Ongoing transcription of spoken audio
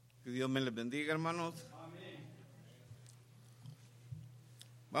Que Dios me les bendiga, hermanos. Amén.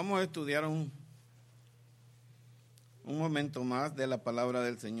 Vamos a estudiar un momento más de la palabra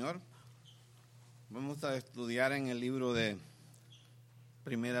del Señor. Vamos a estudiar en el libro de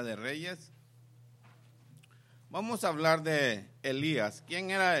Primera de Reyes. Vamos a hablar de Elías. ¿Quién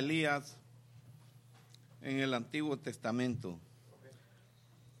era Elías en el Antiguo Testamento?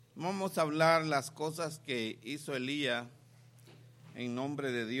 Vamos a hablar las cosas que hizo Elías en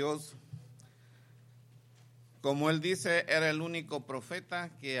nombre de Dios. Como él dice, era el único profeta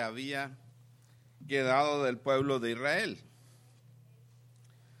que había quedado del pueblo de Israel.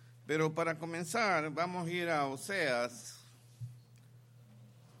 Pero para comenzar, vamos a ir a Oseas.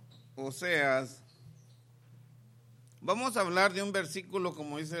 Vamos a hablar de un versículo,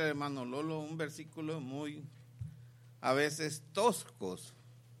 como dice el hermano Lolo, un versículo muy, a veces, toscos,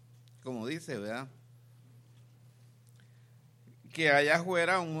 como dice, ¿verdad? Que allá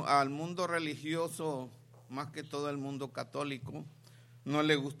fuera al mundo religioso, más que todo el mundo católico, no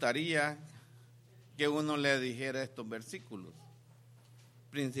le gustaría que uno le dijera estos versículos.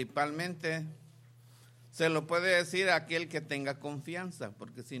 Principalmente se lo puede decir a aquel que tenga confianza,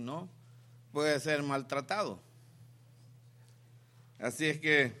 porque si no, puede ser maltratado. Así es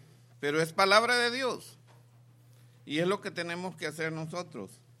que, pero es palabra de Dios, y es lo que tenemos que hacer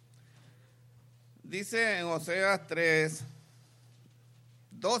nosotros. Dice en Oseas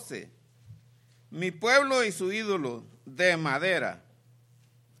 3:12, mi pueblo y su ídolo de madera.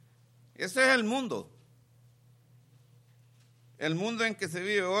 Ese es el mundo en que se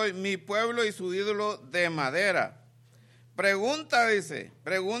vive hoy, mi pueblo y su ídolo de madera. Pregunta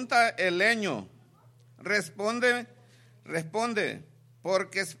el leño, responde,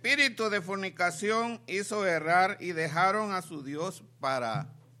 porque espíritu de fornicación hizo errar y dejaron a su Dios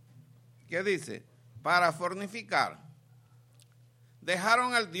para, ¿qué dice? Para fornicar.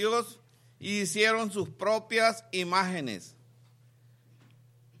 Dejaron al Dios y hicieron sus propias imágenes.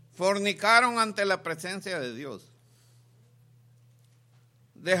 Fornicaron ante la presencia de Dios,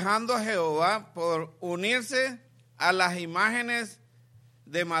 dejando a Jehová por unirse a las imágenes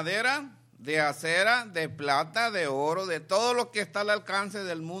de madera, de acera, de plata, de oro, de todo lo que está al alcance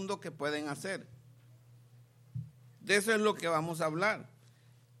del mundo que pueden hacer. De eso es lo que vamos a hablar.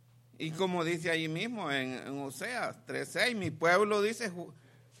 Y como dice ahí mismo en Oseas 3:6, mi pueblo dice,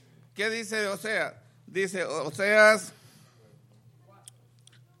 ¿qué dice Oseas? Dice Oseas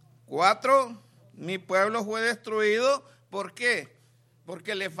 4, mi pueblo fue destruido. ¿Por qué?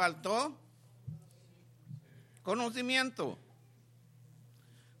 Porque le faltó conocimiento.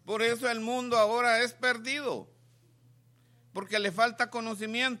 Por eso el mundo ahora es perdido, porque le falta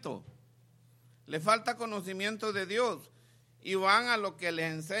conocimiento. Le falta conocimiento de Dios. Y van a lo que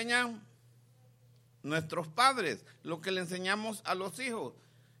les enseñan nuestros padres, lo que le enseñamos a los hijos.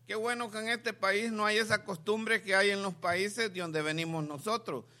 Qué bueno que en este país no hay esa costumbre que hay en los países de donde venimos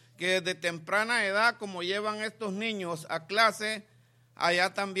nosotros, que desde temprana edad, como llevan estos niños a clase,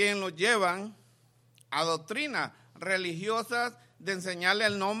 allá también los llevan a doctrinas religiosas de enseñarle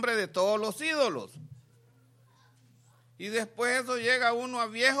el nombre de todos los ídolos. Y después eso llega uno a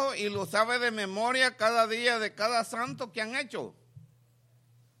viejo y lo sabe de memoria cada día de cada santo que han hecho.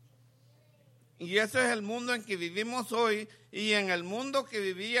 Y ese es el mundo en que vivimos hoy y en el mundo que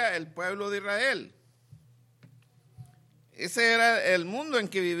vivía el pueblo de Israel. Ese era el mundo en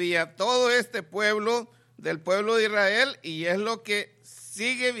que vivía todo este pueblo del pueblo de Israel, y es lo que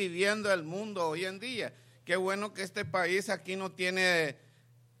sigue viviendo el mundo hoy en día. Qué bueno que este país aquí no tiene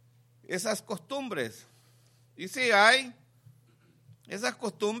esas costumbres. Y sí hay esas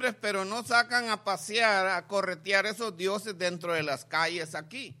costumbres, pero no sacan a pasear, a corretear esos dioses dentro de las calles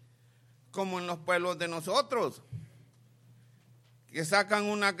aquí, como en los pueblos de nosotros, que sacan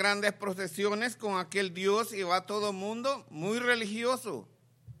unas grandes procesiones con aquel Dios y va todo el mundo muy religioso,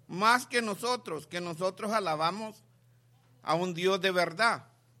 más que nosotros alabamos a un Dios de verdad.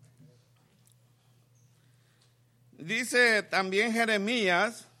 Dice también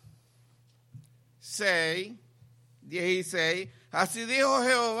Jeremías 6:16, así dijo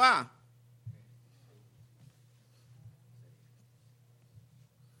Jehová.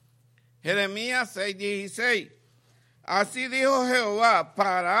 Jeremías 6:16, así dijo Jehová,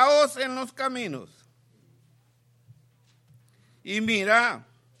 paraos en los caminos y mirad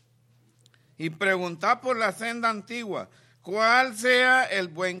y preguntad por la senda antigua, cuál sea el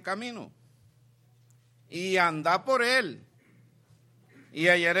buen camino, y andad por él, y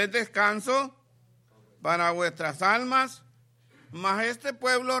hallaréis descanso para vuestras almas. Mas este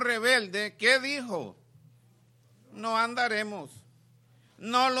pueblo rebelde, ¿qué dijo? No andaremos.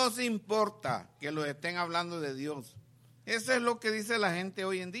 No los importa que los estén hablando de Dios. Eso es lo que dice la gente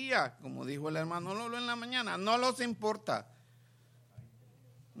hoy en día, como dijo el hermano Lolo en la mañana. No los importa.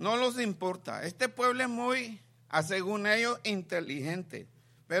 No los importa. Este pueblo es muy, según ellos, inteligente.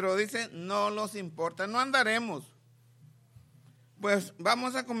 Pero dice, no los importa. No andaremos. Pues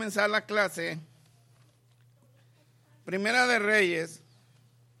vamos a comenzar la clase. Primera de Reyes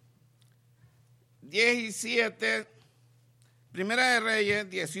 17. Primera de Reyes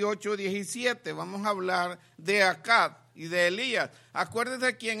 18, 17. Vamos a hablar de Acab y de Elías.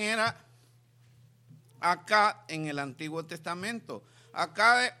 Acuérdense quién era Acab en el Antiguo Testamento.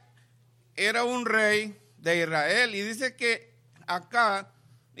 Acab era un rey de Israel y dice que Acab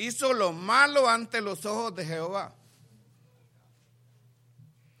hizo lo malo ante los ojos de Jehová.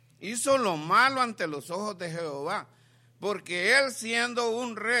 Hizo lo malo ante los ojos de Jehová, porque él, siendo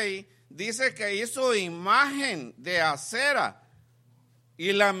un rey, dice que hizo imagen de acera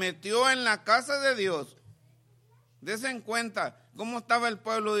y la metió en la casa de Dios. Dense en cuenta cómo estaba el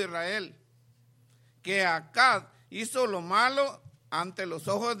pueblo de Israel, que Acab hizo lo malo ante los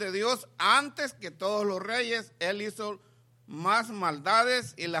ojos de Dios antes que todos los reyes. Él hizo más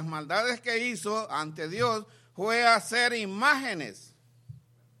maldades, y las maldades que hizo ante Dios fue hacer imágenes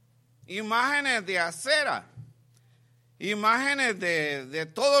de acera, imágenes de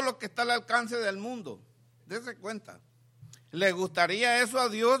todo lo que está al alcance del mundo. Dense cuenta. ¿Le gustaría eso a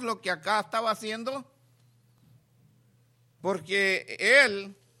Dios, lo que acá estaba haciendo? Porque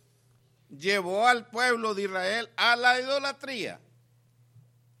él llevó al pueblo de Israel a la idolatría.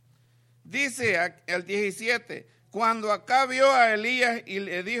 Dice el 17, cuando acá vio a Elías y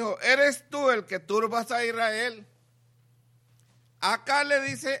le dijo, ¿eres tú el que turbas a Israel? Acá le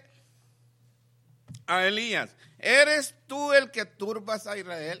dice a Elías, ¿eres tú el que turbas a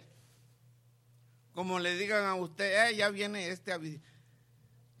Israel? Como le digan a usted, ya viene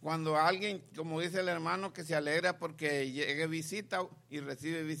cuando alguien, como dice el hermano, que se alegra porque llegue visita y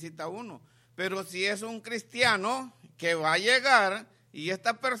recibe visita a uno. Pero si es un cristiano que va a llegar y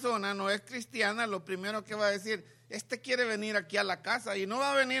esta persona no es cristiana, lo primero que va a decir, quiere venir aquí a la casa y no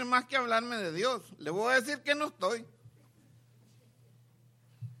va a venir más que a hablarme de Dios. Le voy a decir que no estoy.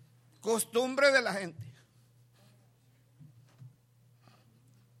 Costumbre de la gente.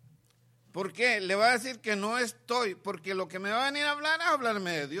 ¿Por qué? Le va a decir que no estoy, porque lo que me va a venir a hablar es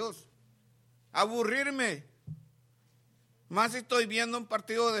hablarme de Dios. Aburrirme. Más si estoy viendo un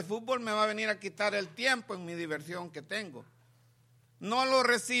partido de fútbol, me va a venir a quitar el tiempo en mi diversión que tengo. No lo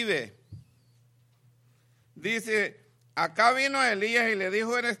recibe. Dice, acá vino Elías y le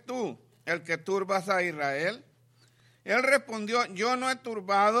dijo, ¿eres tú el que turbas a Israel? Él respondió, yo no he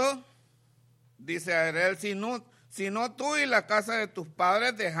turbado, dice a Israel, sino tú y la casa de tus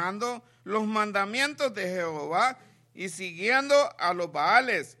padres, dejando los mandamientos de Jehová y siguiendo a los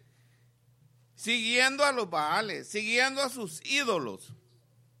Baales, siguiendo a sus ídolos.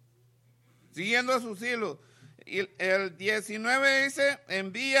 Y el 19 dice,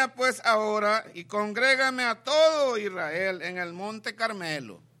 envía pues ahora y congrégame a todo Israel en el monte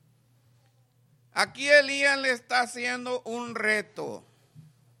Carmelo. Aquí Elías le está haciendo un reto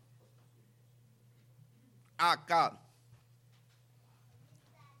a Acab.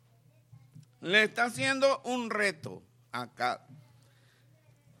 Le está haciendo un reto a Acab.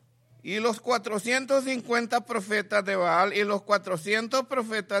 Y los 450 profetas de Baal y los 400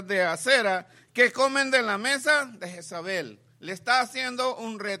 profetas de Acera que comen de la mesa de Jezabel. Le está haciendo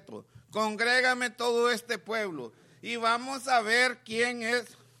un reto. Congrégame todo este pueblo y vamos a ver quién es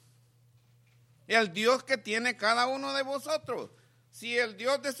el Dios que tiene cada uno de vosotros. Si el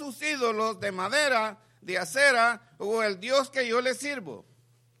Dios de sus ídolos de madera, de acera, o el Dios que yo le sirvo.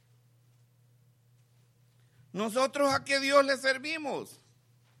 ¿Nosotros a qué Dios le servimos?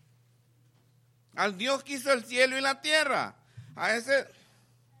 Al Dios que hizo el cielo y la tierra. A ese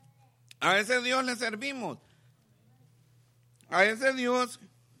Dios le servimos. A ese Dios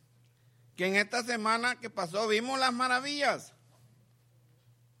que en esta semana que pasó vimos las maravillas.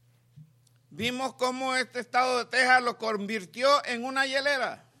 Vimos cómo este estado de Texas lo convirtió en una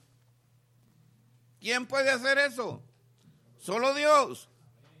hielera. ¿Quién puede hacer eso? Solo Dios.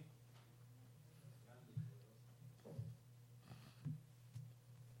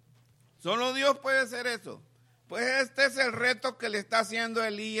 Solo Dios puede hacer eso. Pues este es el reto que le está haciendo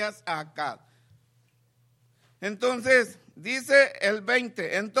Elías a Acab. Entonces, dice el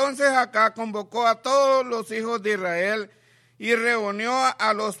 20, entonces Acab convocó a todos los hijos de Israel y reunió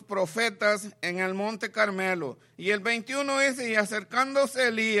a los profetas en el monte Carmelo. Y el 21 dice, y acercándose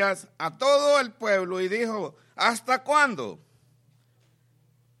Elías a todo el pueblo y dijo, ¿hasta cuándo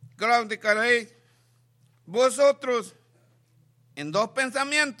claudicaréis vosotros en dos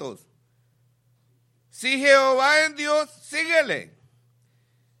pensamientos? Si Jehová es Dios, síguele.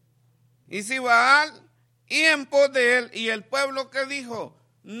 Y si Baal, y en pos de él. Y el pueblo que dijo,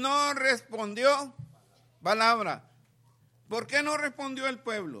 no respondió palabra. ¿Por qué no respondió el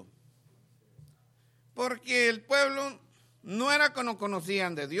pueblo? Porque el pueblo no era que no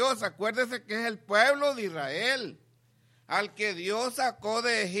conocían de Dios. Acuérdese que es el pueblo de Israel, al que Dios sacó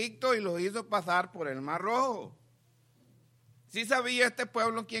de Egipto y los hizo pasar por el Mar Rojo. ¿Sí sabía este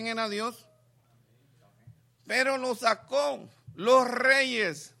pueblo quién era Dios? Pero lo sacó. Los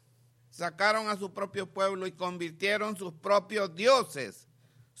reyes sacaron a su propio pueblo y convirtieron sus propios dioses,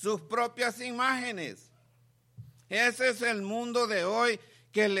 sus propias imágenes. Ese es el mundo de hoy,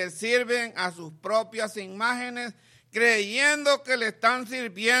 que le sirven a sus propias imágenes, creyendo que le están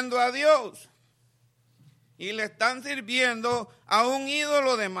sirviendo a Dios. Y le están sirviendo a un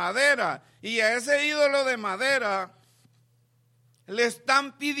ídolo de madera. Y a ese ídolo de madera le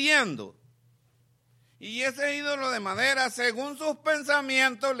están pidiendo. Y ese ídolo de madera, según sus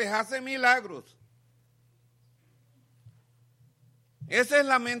pensamientos, les hace milagros. Esa es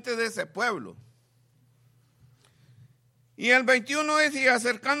la mente de ese pueblo. Y el 21 dice, y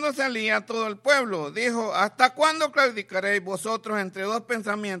acercándose a Elías todo el pueblo, dijo, ¿hasta cuándo claudicaréis vosotros entre dos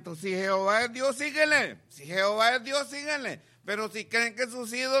pensamientos? Si Jehová es Dios, síguele. Si Jehová es Dios, síguele. Pero si creen que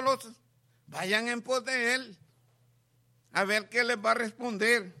sus ídolos, vayan en pos de él. A ver qué les va a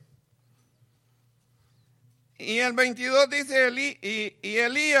responder. Y el 22 dice, y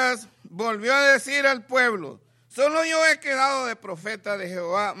Elías volvió a decir al pueblo, solo yo he quedado de profeta de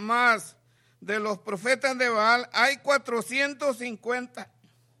Jehová, más de los profetas de Baal hay 450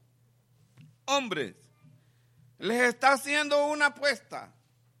 hombres. Les está haciendo una apuesta.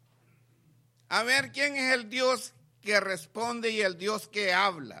 A ver quién es el Dios que responde y el Dios que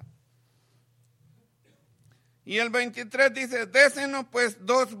habla. Y el 23 dice, désenos pues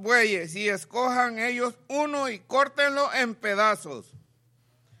 2 bueyes y escojan ellos uno y córtenlo en pedazos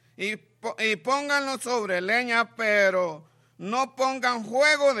y pónganlo sobre leña, pero no pongan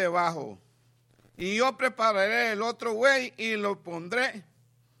fuego debajo. Y yo prepararé el otro buey y lo pondré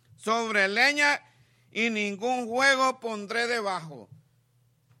sobre leña y ningún fuego pondré debajo.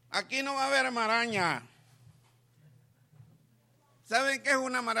 Aquí no va a haber maraña. ¿Saben qué es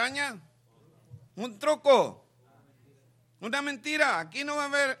una maraña? Un truco. Una mentira. Aquí no va a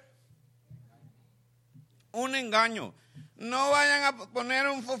haber un engaño. No vayan a poner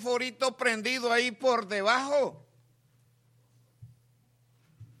un fosforito prendido ahí por debajo.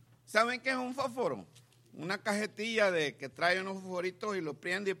 ¿Saben qué es un fósforo? Una cajetilla que trae unos fosforitos y lo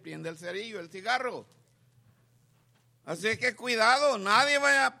prende y prende el cerillo, el cigarro. Así que cuidado, nadie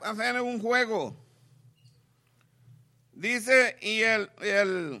vaya a hacer un juego. Dice, y el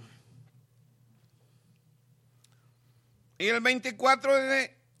 24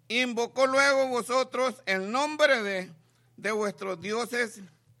 dice, invocó luego vosotros el nombre de vuestros dioses,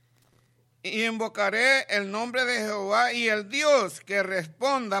 y invocaré el nombre de Jehová, y el Dios que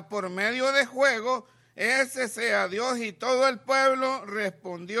responda por medio de fuego, ese sea Dios. Y todo el pueblo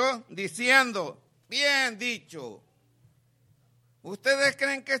respondió diciendo, bien dicho. ¿Ustedes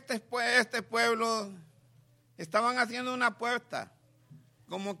creen que este pueblo estaban haciendo una apuesta?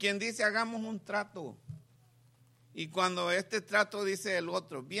 Como quien dice, hagamos un trato. Y cuando este trato dice el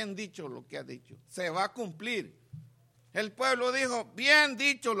otro, bien dicho lo que ha dicho, se va a cumplir. El pueblo dijo, bien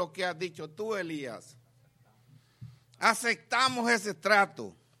dicho lo que has dicho tú, Elías. Aceptamos ese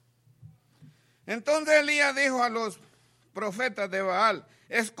trato. Entonces Elías dijo a los profetas de Baal,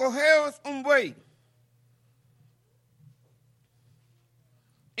 escogeos un buey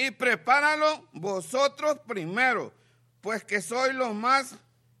y prepáralo vosotros primero, pues que sois los más,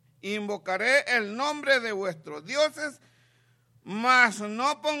 invocaré el nombre de vuestros dioses, mas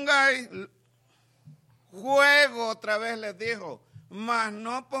no pongáis fuego, otra vez les dijo, mas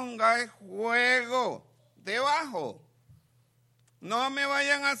no pongáis fuego debajo. No me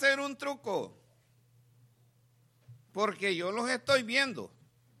vayan a hacer un truco, porque yo los estoy viendo.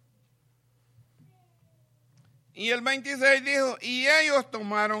 Y el 26 dijo, y ellos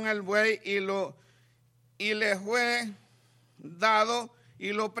tomaron el buey y les fue dado,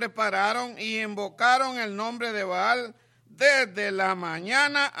 y lo prepararon y invocaron el nombre de Baal desde la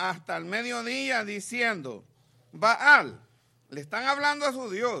mañana hasta el mediodía, diciendo, Baal, le están hablando a su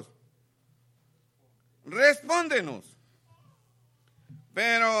Dios, respóndenos.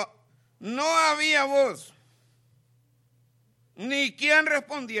 Pero no había voz, ni quien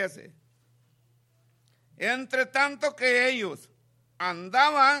respondiese. Entre tanto que ellos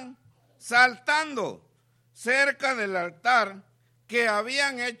andaban saltando cerca del altar que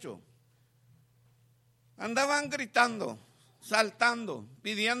habían hecho. Andaban gritando, saltando,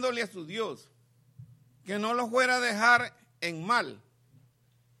 pidiéndole a su Dios. que no los fuera a dejar en mal.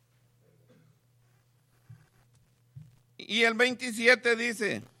 Y el 27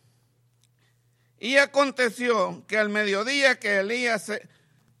 dice, y aconteció que al mediodía que Elías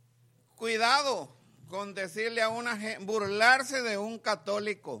cuidado con decirle a una gente, burlarse de un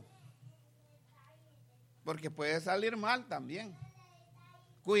católico, porque puede salir mal también.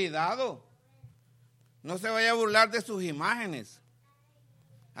 Cuidado, no se vaya a burlar de sus imágenes.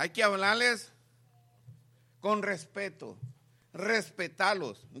 Hay que hablarles con respeto,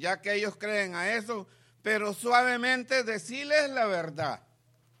 respetarlos, ya que ellos creen a eso, pero suavemente decirles la verdad.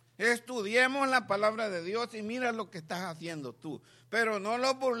 Estudiemos la palabra de Dios y mira lo que estás haciendo tú, pero no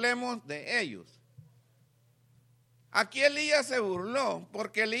los burlemos de ellos. Aquí Elías se burló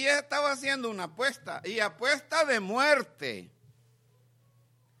porque Elías estaba haciendo una apuesta, y apuesta de muerte.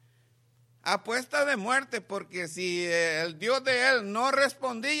 Apuesta de muerte, porque si el Dios de él no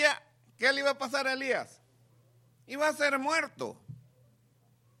respondía, ¿qué le iba a pasar a Elías? Iba a ser muerto.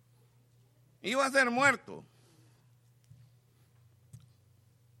 Iba a ser muerto.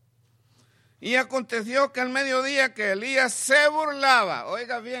 Y aconteció que al mediodía que Elías se burlaba,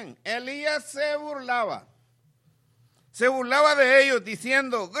 oiga bien, Elías se burlaba de ellos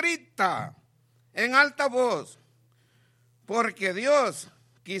diciendo, grita en alta voz, porque Dios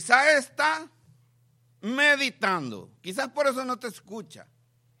quizás está meditando, quizás por eso no te escucha,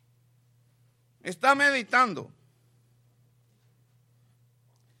 está meditando.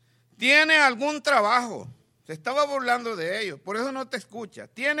 Tiene algún trabajo, se estaba burlando de ellos, por eso no te escucha.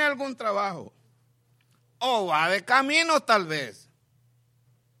 Tiene algún trabajo, o va de camino tal vez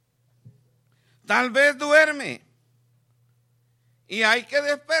duerme, y hay que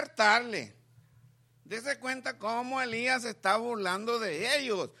despertarle. Dese cuenta cómo Elías se está burlando de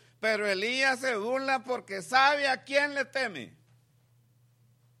ellos, pero Elías se burla porque sabe a quién le teme,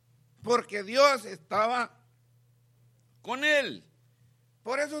 porque Dios estaba con él.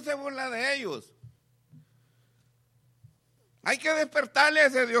 Por eso se burla de ellos. Hay que despertarle a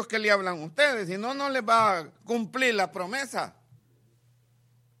ese Dios que le hablan ustedes, si no, no les va a cumplir la promesa.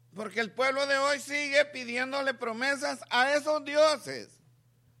 Porque el pueblo de hoy sigue pidiéndole promesas a esos dioses.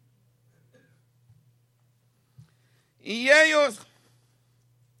 Y ellos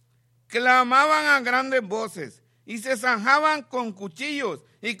clamaban a grandes voces y se zanjaban con cuchillos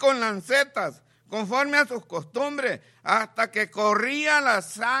y con lancetas, conforme a sus costumbres, hasta que corría la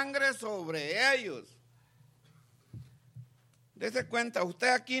sangre sobre ellos. Dese cuenta, usted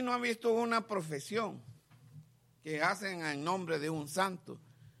aquí no ha visto una profesión que hacen en nombre de un santo.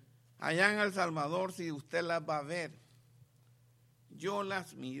 Allá en El Salvador, si usted las va a ver, yo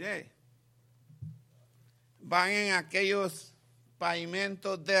las miré. Van en aquellos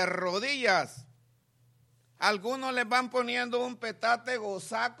pavimentos de rodillas. Algunos les van poniendo un petate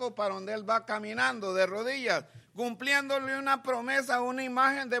gozaco para donde él va caminando de rodillas, cumpliéndole una promesa, una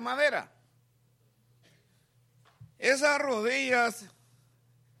imagen de madera. Esas rodillas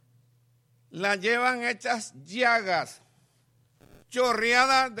las llevan hechas llagas,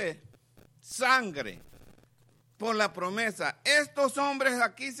 chorreadas de sangre por la promesa. Estos hombres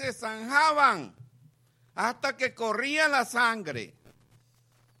aquí se zanjaban hasta que corría la sangre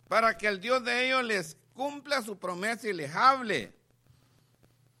para que el Dios de ellos les cumpla su promesa y les hable.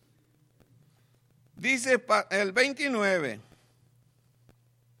 Dice el 29.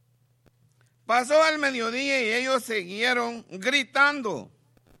 Pasó el mediodía y ellos siguieron gritando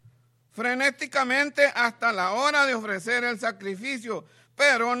frenéticamente hasta la hora de ofrecer el sacrificio,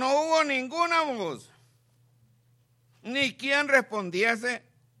 pero no hubo ninguna voz, ni quien respondiese,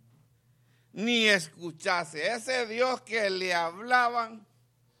 ni escuchase. Ese Dios que le hablaban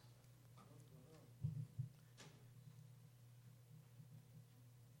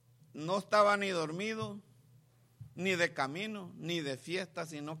no estaba ni dormido, ni de camino, ni de fiesta,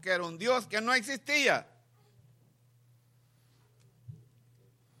 sino que era un Dios que no existía.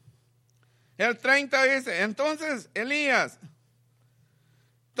 El 30 dice, entonces Elías,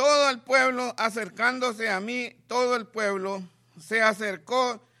 todo el pueblo acercándose a mí, todo el pueblo se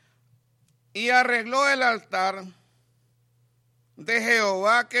acercó y arregló el altar de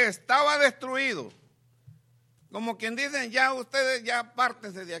Jehová que estaba destruido. Como quien dicen, ya ustedes ya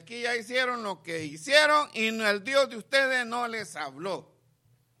apártense de aquí, ya hicieron lo que hicieron y el Dios de ustedes no les habló.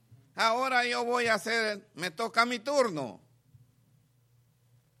 Ahora yo voy a hacer, me toca mi turno.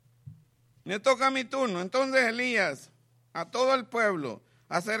 Me toca mi turno. Entonces Elías, a todo el pueblo,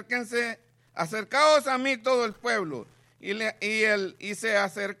 acérquense, acercaos a mí todo el pueblo. Y se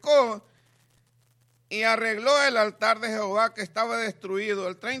acercó y arregló el altar de Jehová que estaba destruido.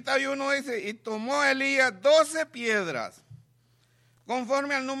 El 31 dice, y tomó Elías 12 piedras,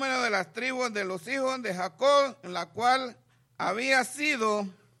 conforme al número de las tribus de los hijos de Jacob, en la cual había sido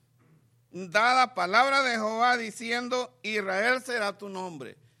dada palabra de Jehová diciendo, Israel será tu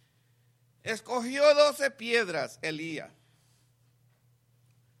nombre. Escogió 12 piedras Elías.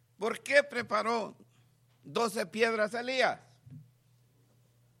 ¿Por qué preparó 12 piedras Elías?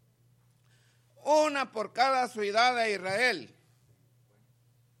 Una por cada ciudad de Israel.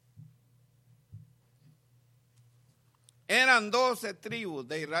 Eran 12 tribus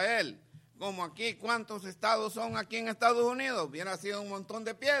de Israel. Como aquí, ¿cuántos estados son aquí en Estados Unidos? Hubiera sido un montón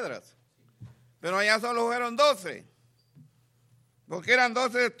de piedras. Pero allá solo fueron 12. Porque eran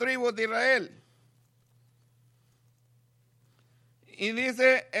 12 tribus de Israel. Y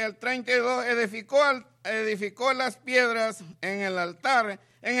dice el 32, edificó las piedras en el altar,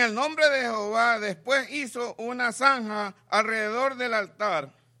 en el nombre de Jehová. Después hizo una zanja alrededor del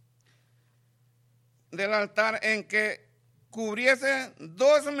altar en que cubriese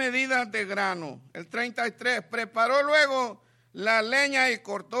 2 medidas de grano. El 33, preparó luego la leña y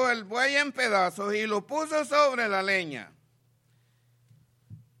cortó el buey en pedazos y lo puso sobre la leña.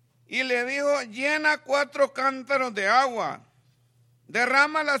 Y le dijo, llena 4 cántaros de agua,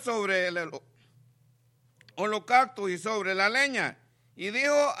 derrámala sobre el holocausto y sobre la leña. Y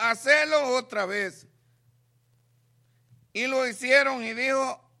dijo, hacelo otra vez. Y lo hicieron y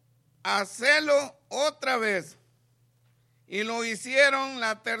dijo, hacelo otra vez. Y lo hicieron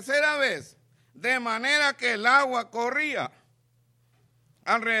la tercera vez, de manera que el agua corría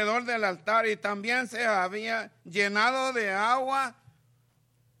alrededor del altar y también se había llenado de agua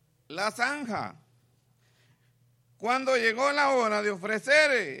la zanja. Cuando llegó la hora de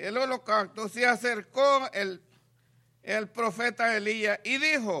ofrecer el holocausto, se acercó el profeta Elías y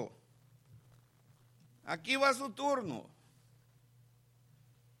dijo, aquí va su turno.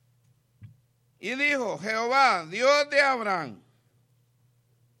 Y dijo, Jehová, Dios de Abraham,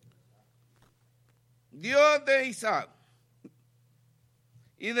 Dios de Isaac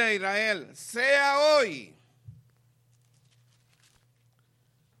y de Israel, sea hoy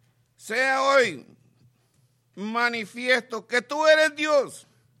manifiesto que tú eres Dios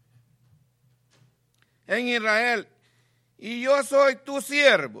en Israel y yo soy tu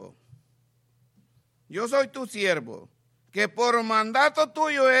siervo. Yo soy tu siervo, que por mandato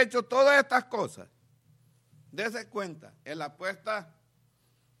tuyo he hecho todas estas cosas. Dese cuenta, en la apuesta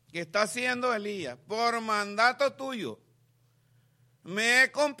que está haciendo Elías, por mandato tuyo, me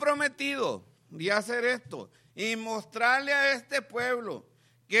he comprometido de hacer esto y mostrarle a este pueblo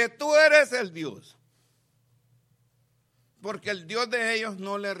que tú eres el Dios. Porque el Dios de ellos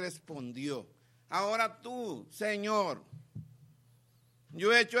no le respondió. Ahora tú, Señor,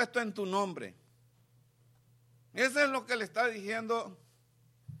 yo he hecho esto en tu nombre. Eso es lo que le está diciendo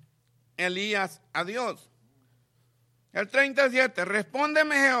Elías a Dios. El 37,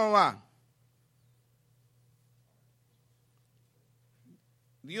 respóndeme Jehová.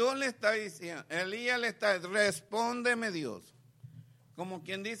 Dios le está diciendo, Elías le está diciendo, respóndeme Dios. Como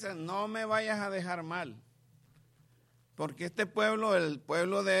quien dice, no me vayas a dejar mal. Porque este pueblo, el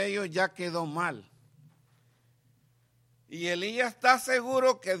pueblo de ellos ya quedó mal. Y Elías está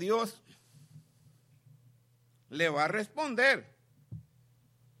seguro que Dios le va a responder.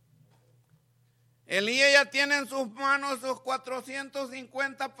 Elías ya tiene en sus manos sus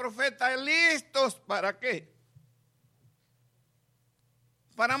 450 profetas listos. ¿Para qué?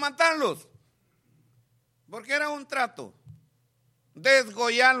 Para matarlos. Porque era un trato.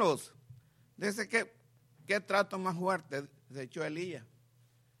 Desgollarlos. Dice que ¿qué trato más fuerte se echó Elías?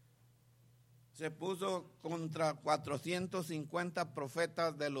 Se puso contra 450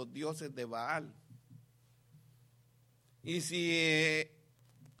 profetas de los dioses de Baal. Y si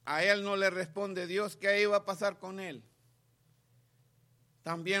a él no le responde Dios, ¿qué iba a pasar con él?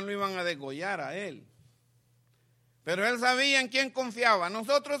 También lo iban a degollar a él. Pero él sabía en quién confiaba.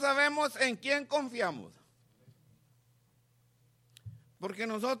 Nosotros sabemos en quién confiamos. Porque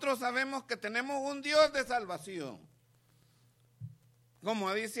nosotros sabemos que tenemos un Dios de salvación.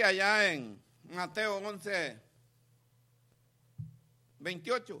 Como dice allá en Mateo 11,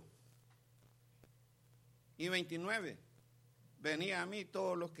 28 y 29. Venid a mí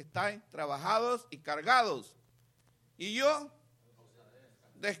todos los que estáis trabajados y cargados, y yo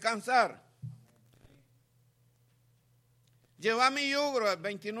descansar. Llevad mi yugo, el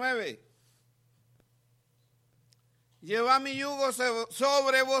 29. Llevad mi yugo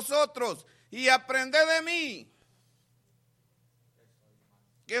sobre vosotros y aprended de mí,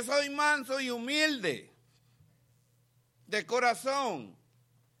 que soy manso y humilde de corazón,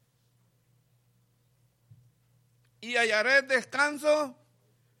 y hallaréis descanso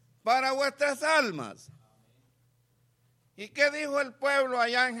para vuestras almas. ¿Y qué dijo el pueblo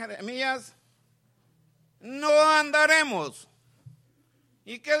allá en Jeremías? No andaremos.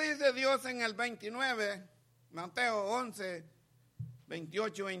 ¿Y qué dice Dios en el 29? Mateo 11,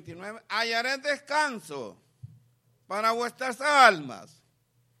 28, 29. Hallaré descanso para vuestras almas.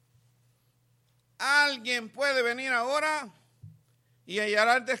 ¿Alguien puede venir ahora y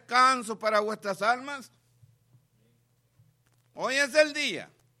hallará descanso para vuestras almas? Hoy es el día.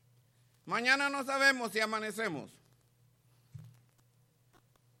 Mañana no sabemos si amanecemos.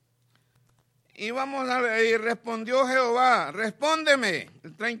 Y vamos a ver, y respondió Jehová, respóndeme,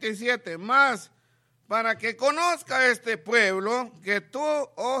 el 37, más para que conozca este pueblo que tú,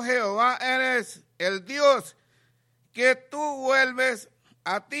 oh Jehová, eres el Dios, que tú vuelves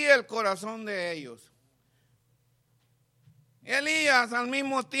a ti el corazón de ellos. Elías al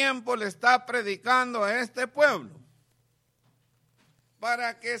mismo tiempo le está predicando a este pueblo,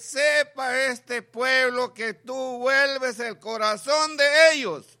 para que sepa este pueblo que tú vuelves el corazón de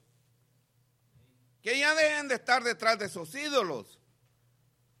ellos. Que ya dejen de estar detrás de esos ídolos.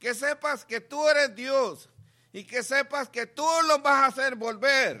 Que sepas que tú eres Dios y que sepas que tú los vas a hacer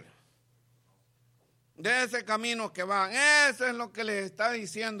volver de ese camino que van. Eso es lo que les está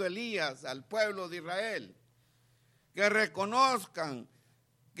diciendo Elías al pueblo de Israel. Que reconozcan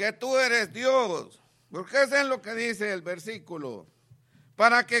que tú eres Dios. Porque eso es lo que dice el versículo.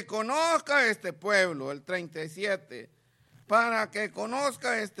 Para que conozca este pueblo, el 37. Para que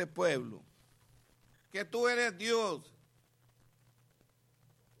conozca este pueblo que tú eres Dios.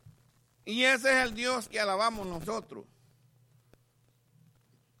 Y ese es el Dios que alabamos nosotros.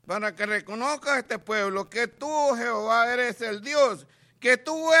 Para que reconozca este pueblo que tú, Jehová, eres el Dios, que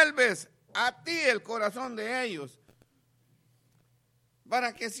tú vuelves a ti el corazón de ellos.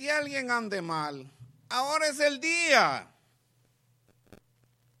 Para que si alguien ande mal, ahora es el día.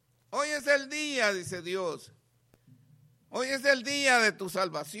 Hoy es el día, dice Dios. Hoy es el día de tu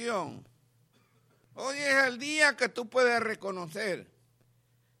salvación. Hoy es el día que tú puedes reconocer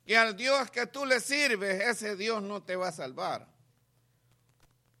que al Dios que tú le sirves, ese Dios no te va a salvar.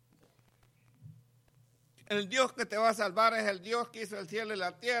 El Dios que te va a salvar es el Dios que hizo el cielo y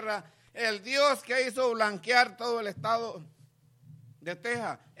la tierra, el Dios que hizo blanquear todo el estado de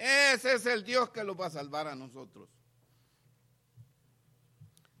Texas. Ese es el Dios que los va a salvar a nosotros.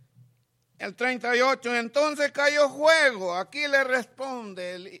 El 38, entonces cayó fuego. Aquí le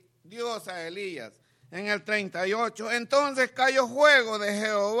responde Dios a Elías. En el 38, entonces cayó fuego de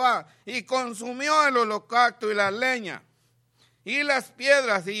Jehová y consumió el holocausto y la leña y las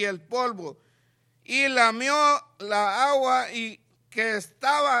piedras y el polvo y lamió la agua y que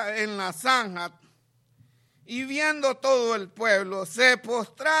estaba en la zanja. Y viendo todo el pueblo, se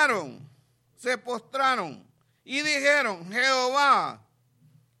postraron y dijeron, Jehová.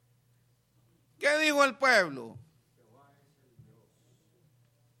 ¿Qué dijo el pueblo?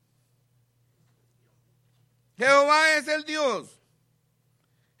 Jehová es el Dios.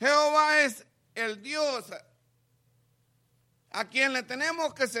 Jehová es el Dios a quien le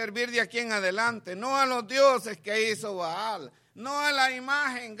tenemos que servir de aquí en adelante, no a los dioses que hizo Baal, no a la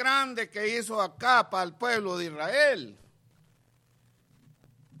imagen grande que hizo acá para el pueblo de Israel.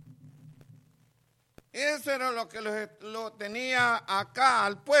 Eso era lo que lo tenía acá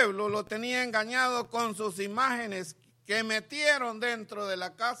al pueblo, lo tenía engañado con sus imágenes que metieron dentro de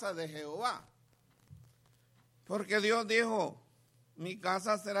la casa de Jehová. Porque Dios dijo, mi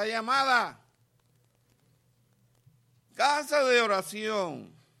casa será llamada casa de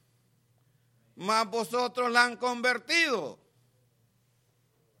oración, mas vosotros la han convertido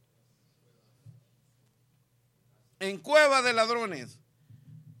en cueva de ladrones.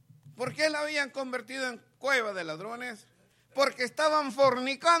 ¿Por qué la habían convertido en cueva de ladrones? Porque estaban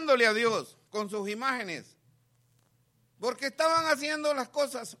fornicándole a Dios con sus imágenes. Porque estaban haciendo las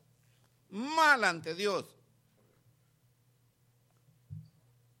cosas mal ante Dios.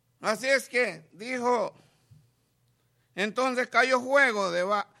 Así es que dijo, entonces cayó fuego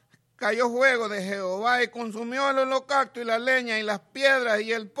de Jehová y consumió el holocausto y la leña y las piedras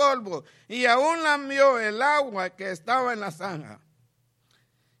y el polvo y aún lamió el agua que estaba en la zanja.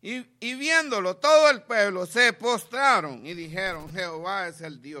 Y viéndolo todo el pueblo se postraron y dijeron, Jehová es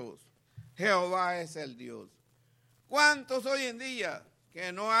el Dios, Jehová es el Dios. ¿Cuántos hoy en día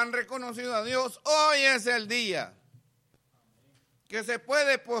que no han reconocido a Dios? Hoy es el día que se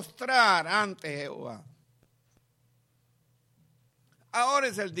puede postrar ante Jehová. Ahora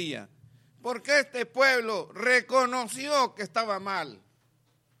es el día, porque este pueblo reconoció que estaba mal.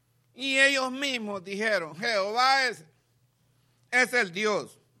 Y ellos mismos dijeron, Jehová es el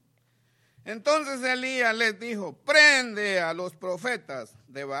Dios. Entonces Elías les dijo, prende a los profetas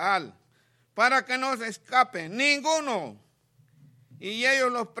de Baal, para que no se escape ninguno y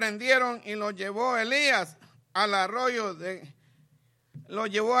ellos los prendieron y los llevó Elías al arroyo de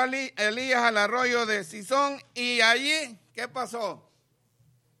Cisón, y allí, ¿qué pasó?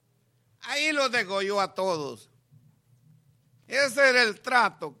 Ahí los degolló a todos. Ese era el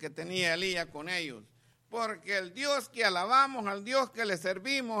trato que tenía Elías con ellos, porque el Dios que alabamos, al Dios que le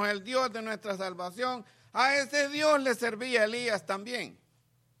servimos, el Dios de nuestra salvación, a ese Dios le servía Elías también.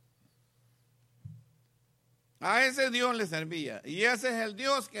 A ese Dios le servía, y ese es el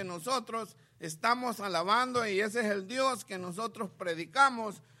Dios que nosotros estamos alabando, y ese es el Dios que nosotros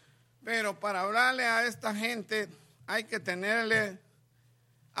predicamos. Pero para hablarle a esta gente hay que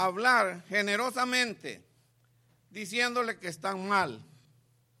hablar generosamente, diciéndole que están mal.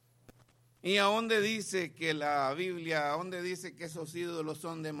 ¿Y a dónde dice que la Biblia, a dónde dice que esos ídolos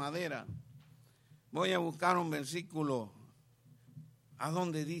son de madera? Voy a buscar un versículo, ¿a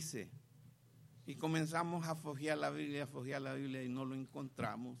dónde dice? Y comenzamos a fojear la Biblia y no lo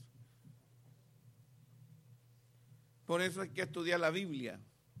encontramos. Por eso hay que estudiar la Biblia,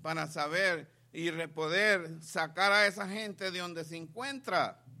 para saber y poder sacar a esa gente de donde se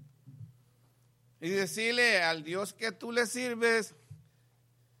encuentra. Y decirle al Dios que tú le sirves,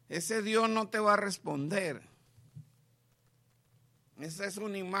 ese Dios no te va a responder. Esa es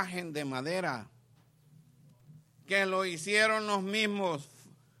una imagen de madera que lo hicieron los mismos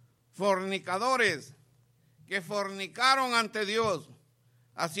fornicadores, que fornicaron ante Dios,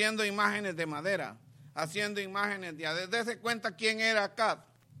 haciendo imágenes de madera, haciendo imágenes de... Dese cuenta quién era Acab.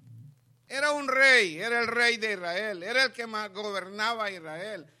 Era un rey, era el rey de Israel, era el que gobernaba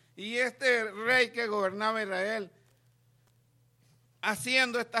Israel. Y este rey que gobernaba Israel,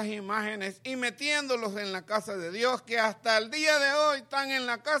 haciendo estas imágenes y metiéndolos en la casa de Dios, que hasta el día de hoy están en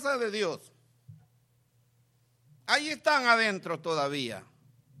la casa de Dios. Allí están adentro todavía.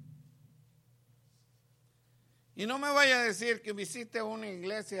 Y no me vaya a decir que visite una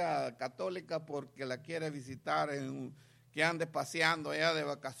iglesia católica porque la quiere visitar, que ande paseando allá de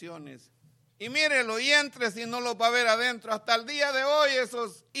vacaciones. Y mírelo y entre si no los va a ver adentro. Hasta el día de hoy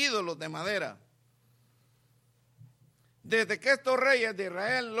esos ídolos de madera. Desde que estos reyes de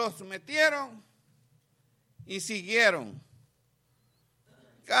Israel los metieron y siguieron.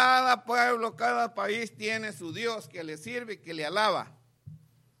 Cada pueblo, cada país tiene su Dios que le sirve y que le alaba.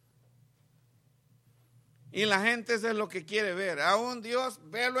 Y la gente eso es lo que quiere ver. A un Dios,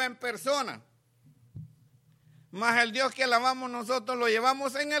 verlo en persona. Mas el Dios que alabamos nosotros lo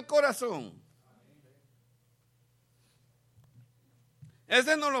llevamos en el corazón.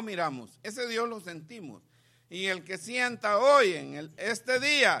 Ese no lo miramos, ese Dios lo sentimos. Y el que sienta hoy, en este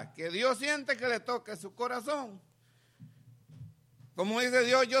día, que Dios siente que le toque su corazón. Como dice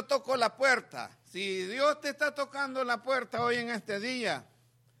Dios, yo toco la puerta. Si Dios te está tocando la puerta hoy en este día,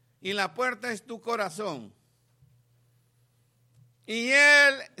 y la puerta es tu corazón, y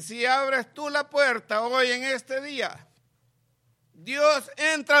Él, si abres tú la puerta hoy en este día, Dios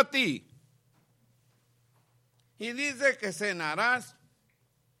entra a ti y dice que cenarás.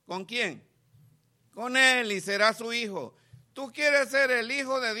 ¿Con quién? Con Él, y será su hijo. ¿Tú quieres ser el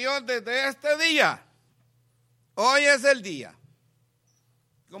hijo de Dios desde este día? Hoy es el día.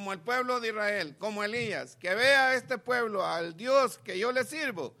 Como el pueblo de Israel, como Elías, que vea a este pueblo, al Dios que yo le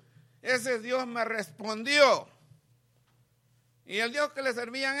sirvo. Ese Dios me respondió. Y el Dios que le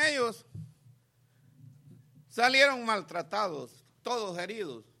servían ellos salieron maltratados, todos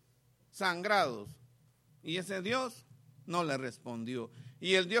heridos, sangrados. Y ese Dios no le respondió.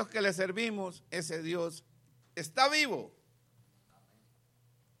 Y el Dios que le servimos, ese Dios está vivo.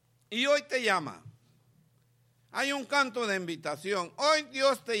 Y hoy te llama. Hay un canto de invitación. Hoy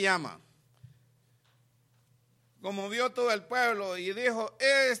Dios te llama. Como vio todo el pueblo y dijo,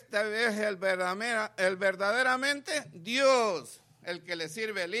 este es el verdaderamente Dios, el que le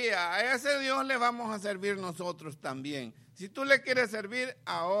sirve a Elías. A ese Dios le vamos a servir nosotros también. Si tú le quieres servir,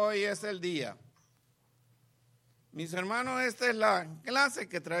 a hoy es el día. Mis hermanos, esta es la clase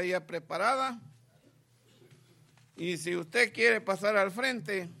que traía preparada. Y si usted quiere pasar al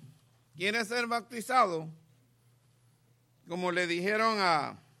frente, quiere ser bautizado, como le dijeron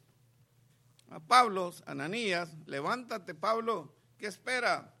a Pablo, Ananías, levántate, Pablo, ¿qué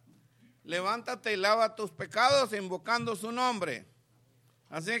espera? Levántate y lava tus pecados invocando su nombre.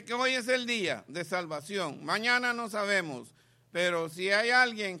 Así que hoy es el día de salvación. Mañana no sabemos, pero si hay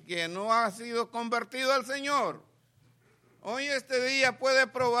alguien que no ha sido convertido al Señor, hoy este día puede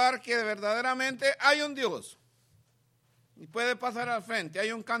probar que verdaderamente hay un Dios. Y puede pasar al frente.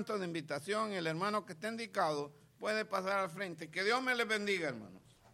 Hay un canto de invitación. El hermano que está indicado puede pasar al frente. Que Dios me le bendiga, hermano.